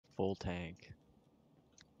full tank.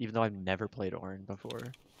 Even though I've never played Ornn before.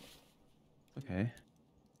 Okay.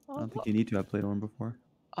 I I'm don't think you need to. I've played Ornn before.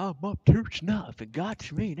 up to snuff. It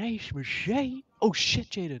got me nice machine. Oh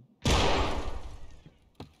shit, Jaden.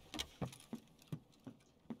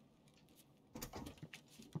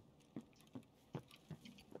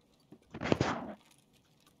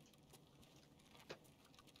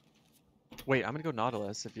 Wait, I'm gonna go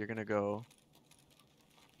Nautilus if you're gonna go.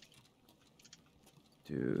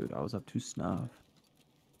 Dude, I was up to snuff.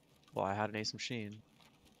 Well, I had an ace machine.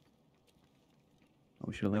 Oh,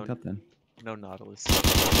 we should have linked up then. No Nautilus.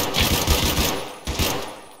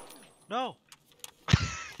 No.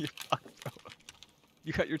 You fuck, bro.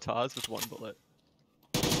 You cut your Taz with one bullet.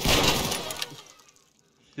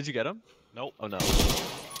 Did you get him? Nope. Oh no.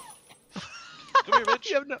 Come here, bitch.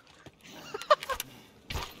 You have no.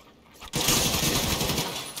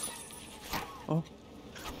 Oh.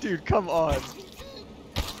 Dude, come on.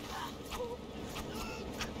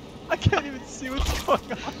 I can't even see what's going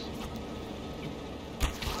on.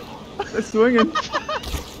 They're swinging. Look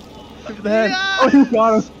at the head. Yeah! Oh, you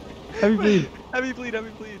got him. Heavy bleed. Heavy bleed,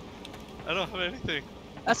 heavy bleed. I don't have anything.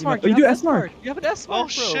 S-Mark, Oh, you have do an S-Mark. You have an S-Mark, Oh,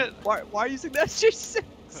 shit. Why are you using the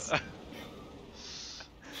SG6?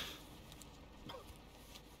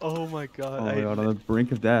 Oh my god. Oh my god, on the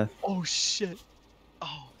brink of death. Oh shit.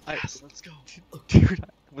 Oh, yes, let's go. Dude,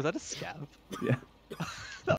 was that a scab? Yeah.